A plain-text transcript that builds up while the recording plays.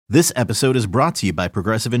This episode is brought to you by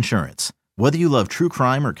Progressive Insurance. Whether you love true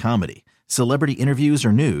crime or comedy, celebrity interviews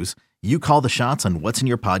or news, you call the shots on what's in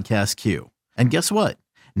your podcast queue. And guess what?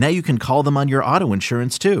 Now you can call them on your auto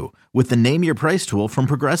insurance too with the Name Your Price tool from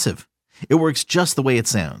Progressive. It works just the way it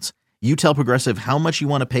sounds. You tell Progressive how much you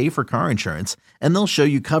want to pay for car insurance, and they'll show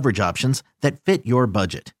you coverage options that fit your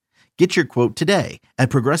budget. Get your quote today at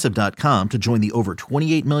Progressive.com to join the over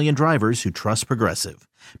 28 million drivers who trust Progressive.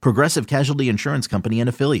 Progressive Casualty Insurance Company and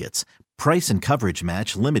Affiliates. Price and coverage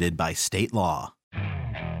match limited by state law.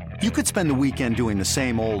 You could spend the weekend doing the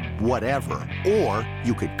same old whatever, or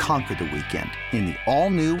you could conquer the weekend in the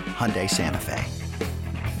all-new Hyundai Santa Fe.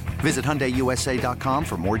 Visit HyundaiUSA.com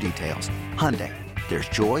for more details. Hyundai, there's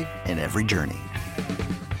joy in every journey.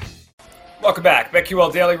 Welcome back.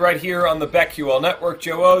 BetQL Daily right here on the BetQL Network.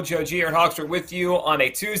 Joe O, Joe G, Aaron Hawksworth with you on a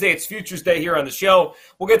Tuesday. It's Futures Day here on the show.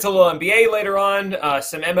 We'll get to a little NBA later on,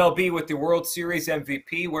 some MLB with the World Series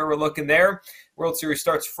MVP, where we're looking there. World Series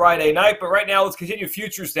starts Friday night, but right now let's continue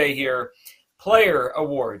Futures Day here. Player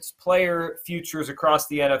awards, player futures across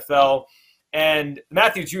the NFL. And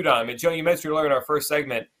Matthew Judon, and Joe, you mentioned earlier in our first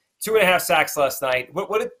segment, 2.5 sacks last night.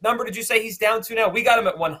 What number did you say he's down to now? We got him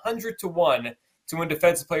at 100-1 to win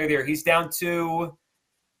Defensive Player of the Year. He's down to...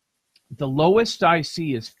 The lowest I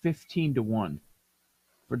see is 15-1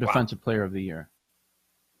 for Defensive Player of the Year.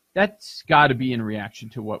 That's got to be in reaction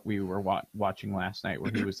to what we were watching last night,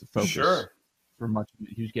 where he was the focus. Sure. For much of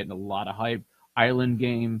it. He was getting a lot of hype. Island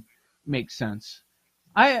game makes sense.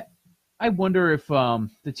 I wonder if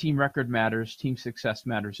the team record matters, team success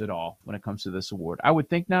matters at all when it comes to this award. I would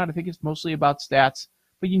think not. I think it's mostly about stats,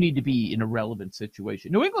 but you need to be in a relevant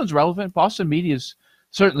situation. New England's relevant. Boston media is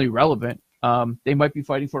certainly relevant. They might be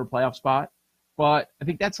fighting for a playoff spot, but I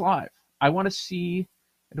think that's live. I want to see.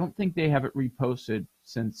 I don't think they have it reposted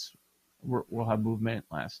since we'll have movement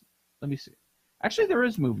last. Let me see. Actually, there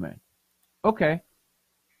is movement. Okay.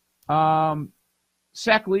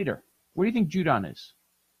 Sack leader. Where do you think Judon is?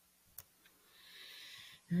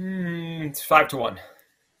 It's 5-1.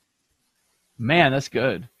 Man, that's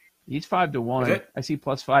good. He's 5-1. I see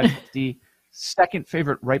plus 550. Second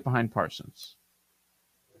favorite right behind Parsons.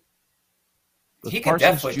 He can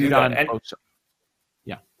definitely do that. And,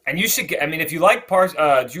 yeah. And you should get, I mean, if you like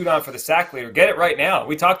Judon for the sack leader, get it right now.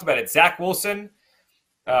 We talked about it. Zach Wilson.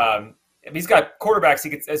 He's got quarterbacks. He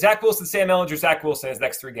gets Zach Wilson, Sam Ehlinger, Zach Wilson his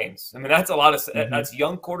next 3 games. I mean, that's a lot of that's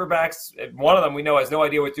young quarterbacks. One of them we know has no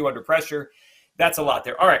idea what to do under pressure. That's a lot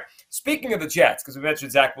there. All right. Speaking of the Jets, because we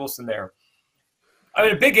mentioned Zach Wilson there. I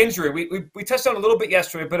mean, a big injury. We touched on it a little bit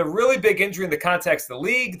yesterday, but a really big injury in the context of the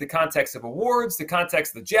league, the context of awards, the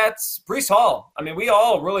context of the Jets. Breece Hall. I mean, we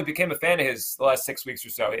all really became a fan of his the last 6 weeks or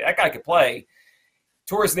so. That guy could play.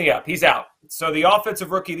 Tore his knee up. He's out. So the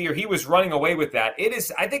offensive rookie of the year, he was running away with that. It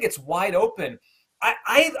is. I think it's wide open.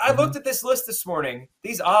 I looked at this list this morning,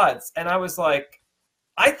 these odds, and I was like,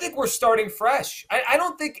 I think we're starting fresh. I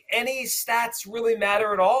don't think any stats really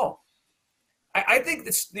matter at all. I think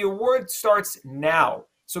the award starts now.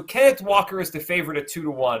 So Kenneth Walker is the favorite at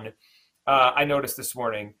 2-1. I noticed this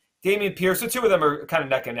morning. Dameon Pierce, so 2 of them are kind of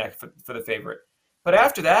neck and neck for the favorite. But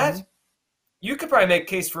after that, you could probably make a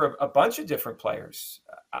case for a bunch of different players.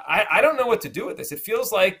 I don't know what to do with this. It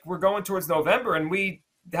feels like we're going towards November, and we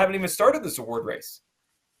haven't even started this award race.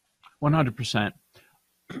 100%.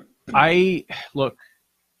 Look,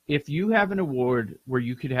 if you have an award where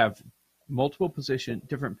you could have multiple position,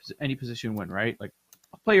 any position win, right? Like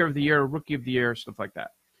a player of the year, rookie of the year, stuff like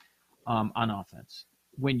that on offense.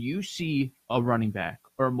 When you see a running back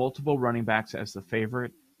or multiple running backs as the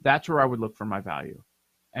favorite, that's where I would look for my value.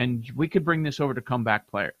 And we could bring this over to comeback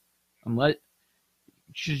player.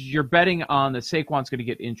 You're betting on that Saquon's going to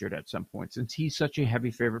get injured at some point since he's such a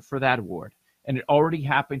heavy favorite for that award. And it already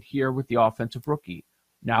happened here with the offensive rookie.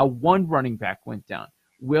 Now 1 running back went down.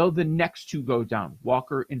 Will the next 2 go down?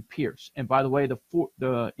 Walker and Pierce. And by the way, the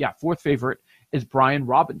fourth favorite is Brian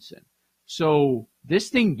Robinson. So this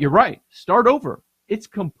thing, you're right. Start over. It's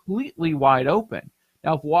completely wide open.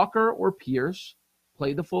 Now, if Walker or Pierce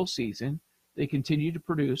play the full season, they continue to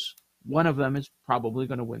produce, one of them is probably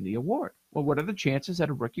going to win the award. Well, what are the chances that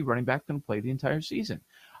a rookie running back is going to play the entire season?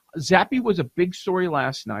 Zappe was a big story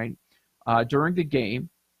last night. During the game,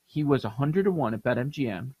 he was 100-1 at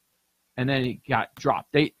BetMGM, and then he got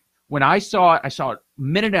dropped. When I saw it a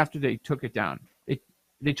minute after they took it down.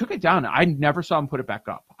 They took it down. I never saw them put it back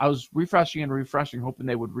up. I was refreshing, hoping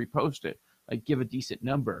they would repost it, like give a decent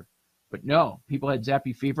number. But no, people had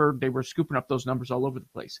Zappe fever. They were scooping up those numbers all over the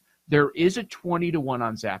place. There is a 20-1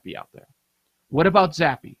 on Zappe out there. What about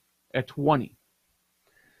Zappe at 20?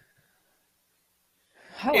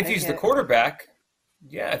 If he's the quarterback,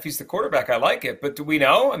 Yeah, if he's the quarterback, I like it. But do we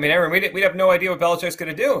know? I mean, Aaron, we'd have no idea what Belichick's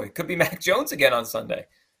going to do. It could be Mac Jones again on Sunday.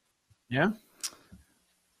 Yeah.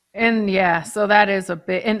 And yeah, so that is a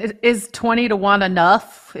bit. And is 20-1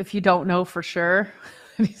 enough if you don't know for sure?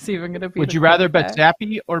 He's even going to be. Would you rather bet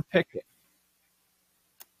Zappe or Pickett?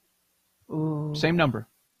 Ooh. Same number.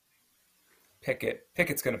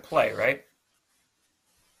 Pickett's going to play, right?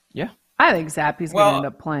 Yeah. I think Zappe's going to end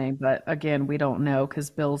up playing, but again, we don't know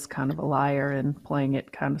because Bill's kind of a liar and playing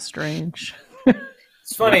it kind of strange.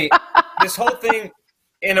 It's funny. This whole thing,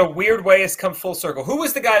 in a weird way, has come full circle. Who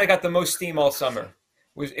was the guy that got the most steam all summer?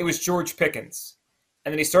 It was George Pickens.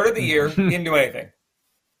 And then he started the year, he didn't do anything.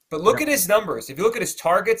 But look at his numbers. If you look at his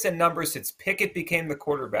targets and numbers since Pickett became the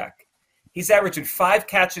quarterback, he's averaging 5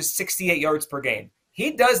 catches, 68 yards per game.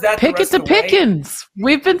 He does that Pickett to Pickens.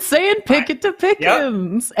 We've been saying Pickett to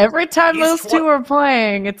Pickens. Yep. Every time those two are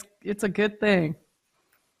playing, it's a good thing.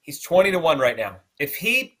 He's 20-1 right now. If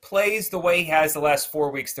he plays the way he has the last 4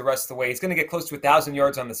 weeks, the rest of the way, he's going to get close to 1,000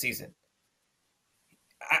 yards on the season.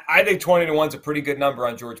 I think 20-1 is a pretty good number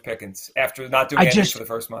on George Pickens after not doing anything for the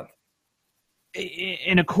first month.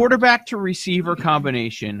 In a quarterback to receiver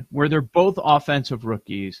combination where they're both offensive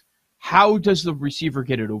rookies, how does the receiver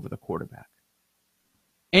get it over the quarterback?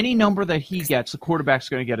 Any number that he gets, the quarterback's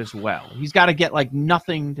going to get as well. He's got to get like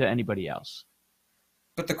nothing to anybody else.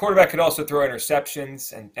 But the quarterback could also throw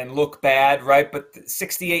interceptions and look bad, right? But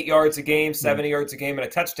 68 yards a game, 70 yards a game, and a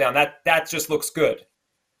touchdown, that just looks good,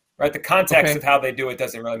 right? The context of how they do it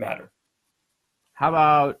doesn't really matter. How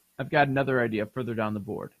about, I've got another idea further down the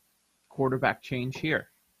board. Quarterback change here.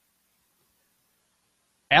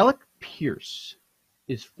 Alec Pierce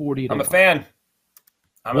is 40 to 1. I'm a fan.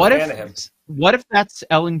 I'm a fan of him. What if that's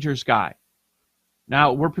Ellinger's guy?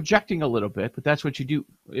 Now, we're projecting a little bit, but that's what you do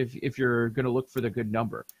if you're going to look for the good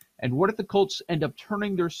number. And what if the Colts end up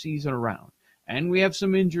turning their season around? And we have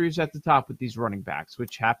some injuries at the top with these running backs,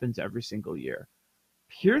 which happens every single year.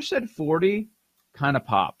 Pierce at 40 kind of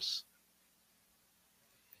pops.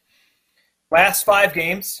 Last 5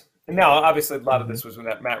 games, and now obviously a lot of this was with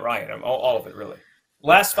that Matt Ryan, all of it really.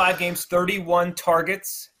 Last 5 games, 31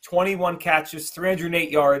 targets, 21 catches, 308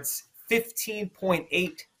 yards,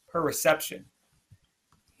 15.8 per reception.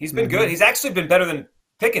 He's been good. He's actually been better than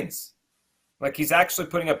Pickens. Like, he's actually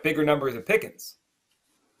putting up bigger numbers than Pickens.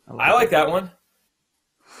 I like that one.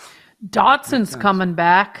 Dotson's coming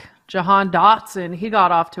back. Jahan Dotson, he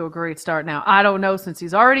got off to a great start now. I don't know, since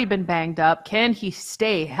he's already been banged up, can he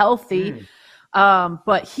stay healthy?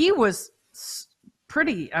 But he was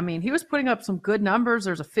he was putting up some good numbers.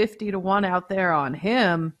 There's a 50-1 out there on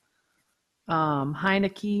him.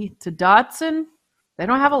 Heineke to Dotson. They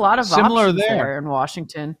don't have a lot of similar options there in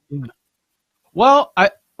Washington. Well, I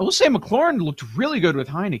will say McLaurin looked really good with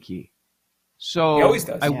Heineke. So he always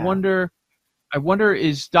does. I wonder,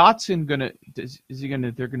 is Dotson gonna?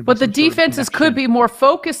 They're gonna. But the defenses could be more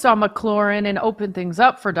focused on McLaurin and open things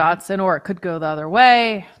up for Dotson, or it could go the other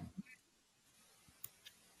way.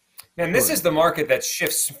 And this is the market that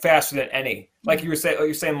shifts faster than any. Like you're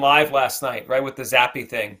saying live last night, right, with the Zappe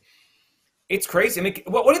thing. It's crazy. I mean,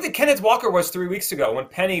 what do you think Kenneth Walker was 3 weeks ago when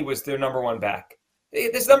Penny was their number one back?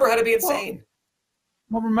 This number had to be insane.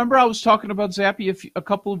 Well, remember I was talking about Zappe a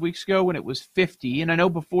couple of weeks ago when it was 50, and I know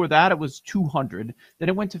before that it was 200. Then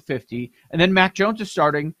it went to 50, and then Mac Jones is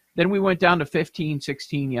starting. Then we went down to 15,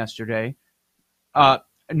 16 yesterday.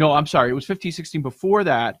 No, I'm sorry. It was 15, 16 before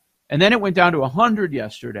that, and then it went down to 100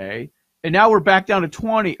 yesterday, and now we're back down to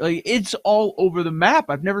 20. Like, it's all over the map.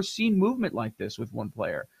 I've never seen movement like this with one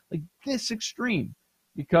player. Like this extreme,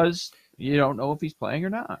 because you don't know if he's playing or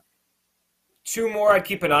not. 2 more I'd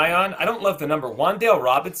keep an eye on. I don't love the number. Wan'Dale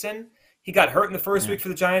Robinson, he got hurt in the first week for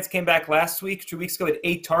the Giants, came back last week, 2 weeks ago, had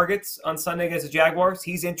 8 targets on Sunday against the Jaguars.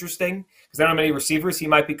 He's interesting because I don't have many receivers. He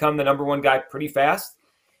might become the number 1 guy pretty fast.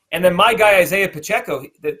 And then my guy, Isaiah Pacheco,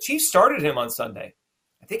 the Chiefs started him on Sunday.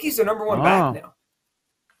 I think he's their number 1 back now.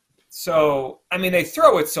 So, I mean, they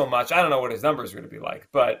throw it so much. I don't know what his numbers are going to be like,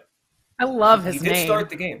 but I love his name. He did start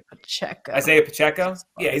the game. Pacheco. Isaiah Pacheco?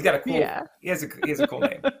 Yeah, he's got a cool he has a cool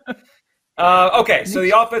name. Okay, so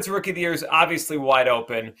the offensive rookie of the year is obviously wide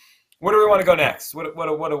open. Where do we want to go next? What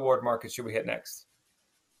award market should we hit next?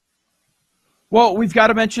 Well, we've got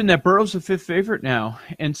to mention that Burrow's the 5th favorite now,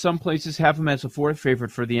 and some places have him as a 4th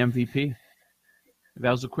favorite for the MVP.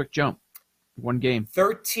 That was a quick jump. 1 game.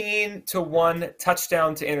 13-1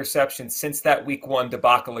 touchdown to interception since that week 1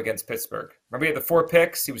 debacle against Pittsburgh. Remember, he had the 4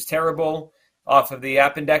 picks. He was terrible off of the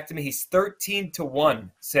appendectomy. He's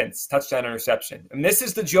 13-1 since touchdown interception. And this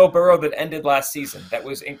is the Joe Burrow that ended last season. That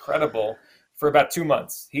was incredible for about 2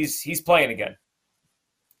 months. He's playing again.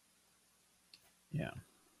 Yeah.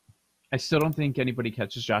 I still don't think anybody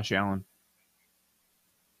catches Josh Allen,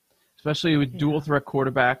 especially with dual threat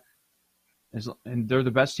quarterback. And they're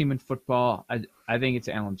the best team in football. I think it's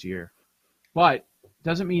Allen's year, but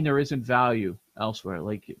doesn't mean there isn't value elsewhere.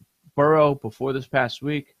 Like Burrow before this past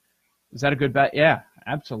week, is that a good bet? Yeah,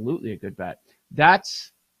 absolutely a good bet.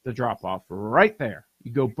 That's the drop off right there.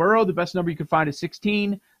 You go Burrow, the best number you can find is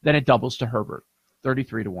 16. Then it doubles to Herbert,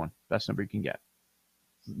 33-1, best number you can get.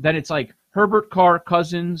 Then it's like Herbert, Carr,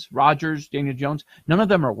 Cousins, Rodgers, Daniel Jones. None of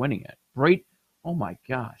them are winning it. Brady, oh my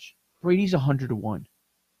gosh, Brady's 100-1.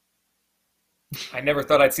 I never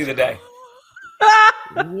thought I'd see the day.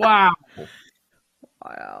 Wow.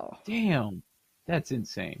 Wow. Damn. That's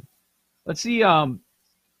insane. Let's see.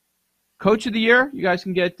 Coach of the year. You guys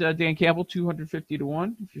can get Dan Campbell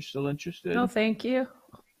 250-1 if you're still interested. No, thank you.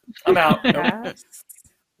 I'm out. Nope. Yes.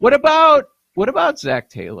 What about Zach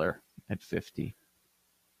Taylor at 50?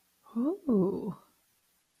 Ooh.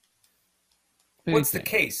 What's the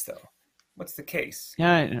case, though? What's the case?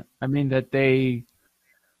 Yeah, I mean that they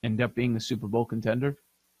end up being the Super Bowl contender.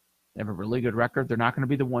 They have a really good record. They're not going to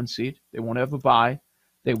be the 1 seed. They won't have a bye.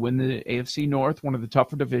 They win the AFC North, one of the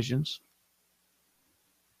tougher divisions.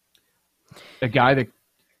 A guy, the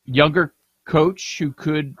younger coach who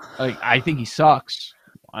could, I think he sucks.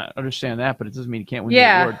 I understand that, but it doesn't mean he can't win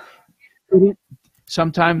the award.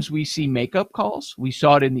 Sometimes we see makeup calls. We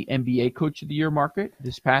saw it in the NBA Coach of the Year market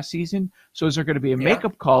this past season. So is there going to be a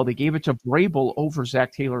makeup call? They gave it to Vrabel over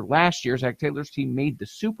Zach Taylor last year. Zach Taylor's team made the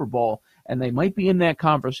Super Bowl, and they might be in that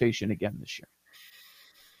conversation again this year.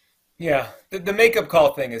 Yeah, the makeup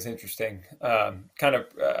call thing is interesting. Kind of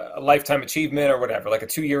a lifetime achievement or whatever, like a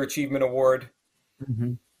 2-year achievement award.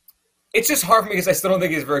 Mm-hmm. It's just hard for me because I still don't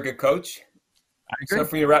think he's a very good coach. I agree. It's hard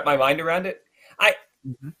for me to wrap my mind around it.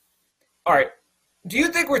 All right. Do you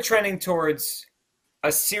think we're trending towards a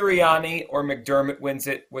Sirianni or McDermott wins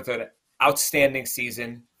it with an outstanding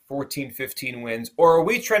season, 14, 15 wins? Or are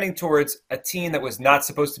we trending towards a team that was not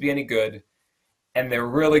supposed to be any good and they're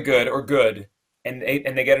really good or good and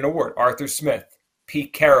they get an award? Arthur Smith,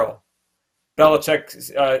 Pete Carroll,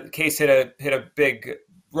 Belichick's case hit a big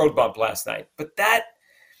road bump last night. But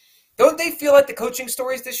don't they feel like the coaching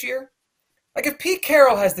stories this year? Like if Pete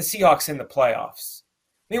Carroll has the Seahawks in the playoffs,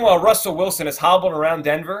 meanwhile, Russell Wilson is hobbling around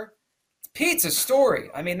Denver. Pete's a story.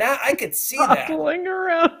 I mean, I could see that. Hobbling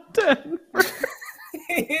around Denver.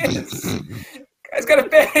 He is. Guy's got a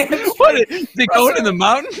bad. What is he going in the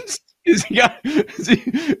mountains? Is he a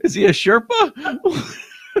Sherpa?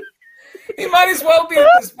 He might as well be at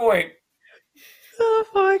this point. Oh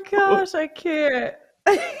my gosh, I can't.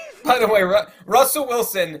 By the way, Russell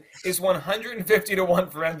Wilson is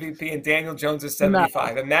 150-1 for MVP, and Daniel Jones is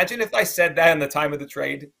 75. No. Imagine if I said that in the time of the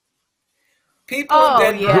trade. People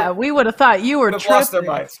in Denver we would have thought you were tripping. Lost their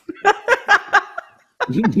minds.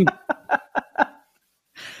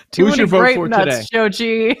 Who's your vote for today,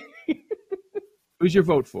 Shoji? Who's your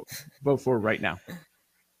vote for right now?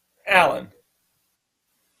 Allen.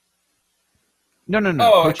 No.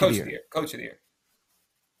 Oh, Coach of the Year. Coach of the Year.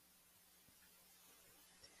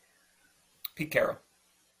 Pete Carroll.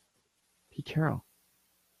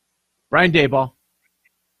 Brian Daboll.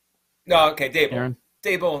 No, okay, Daboll. Aaron.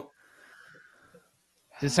 Daboll.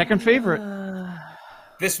 The second favorite.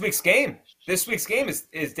 This week's game is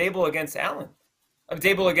Daboll against Allen.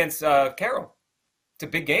 Daboll against Carroll. It's a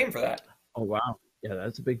big game for that. Oh, wow. Yeah,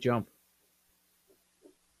 that's a big jump.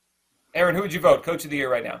 Aaron, who would you vote? Coach of the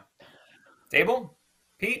Year right now. Daboll?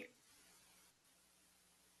 Pete?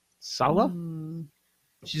 Salah?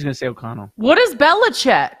 She's going to say O'Connell. What is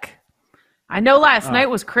Belichick? I know last night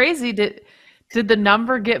was crazy. Did the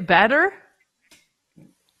number get better?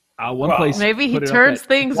 One place. Maybe he turns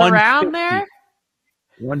things around there.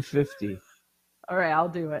 150. All right, I'll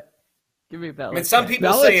do it. Give me Belichick. I mean, some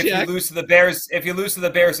people say if you lose to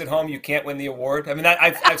the Bears, at home, you can't win the award. I mean,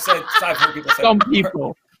 I've heard people say. Some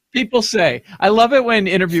people say. I love it when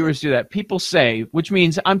interviewers do that. People say, which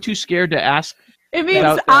means I'm too scared to ask. It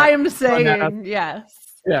means I'm saying yes.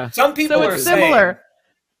 Yeah. Some people are similar.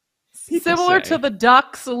 Similar to the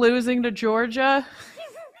Ducks losing to Georgia.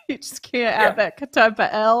 You just can't have that type of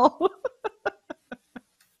L.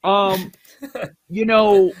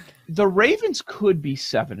 The Ravens could be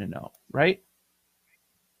 7-0, right?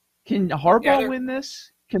 Can Harbaugh win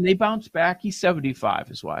this? Can they bounce back? He's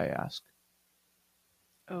 75 is why I ask.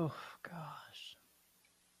 Oh, gosh.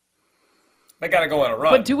 They got to go on a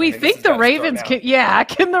run. But do we think the Ravens can? Yeah,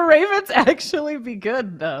 can the Ravens actually be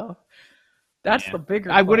good, though? That's the bigger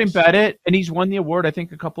question. I wouldn't bet it. And he's won the award, I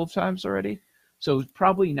think, a couple of times already. So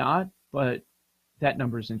probably not, but that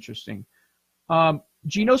number is interesting.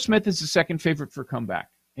 Geno Smith is the second favorite for comeback,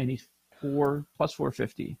 and he's plus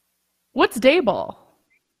 450. What's Dayball?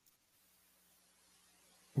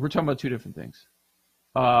 We're talking about two different things.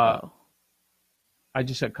 Oh, I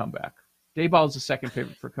just said comeback. Dayball is the second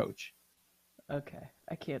favorite for Coach. okay.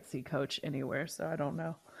 I can't see Coach anywhere, so I don't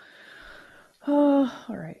know. Oh,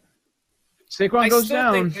 all right. Saquon goes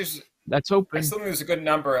down. Think That's open. I still think there's a good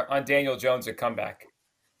number on Daniel Jones at comeback.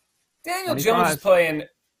 Daniel 25. Jones is playing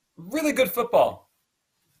really good football.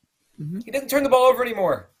 Mm-hmm. He doesn't turn the ball over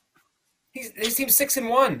anymore. His team's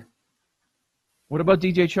 6-1. What about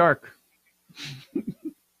DJ Chark?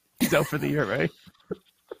 He's out for the year, right?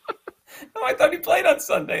 Oh, I thought he played on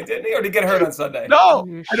Sunday, didn't he? Or did he get hurt on Sunday? No,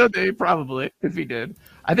 I don't think probably if he did.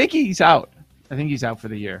 I think he's out. I think he's out for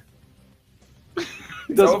the year.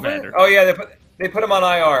 Doesn't matter. Oh yeah, they put him on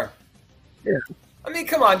IR. Yeah. I mean,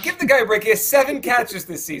 come on, give the guy a break. He has 7 catches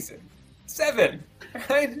this season. 7,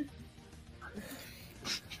 right?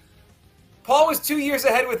 Paul was 2 years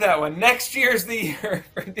ahead with that one. Next year's the year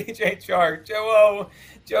for DJ Chark. Joe O,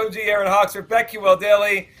 Joe G, Aaron Hawksworth, BetQL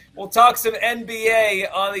Daily. We'll talk some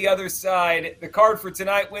NBA on the other side. The card for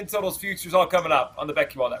tonight, win totals, futures, all coming up on the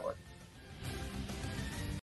BetQL Network.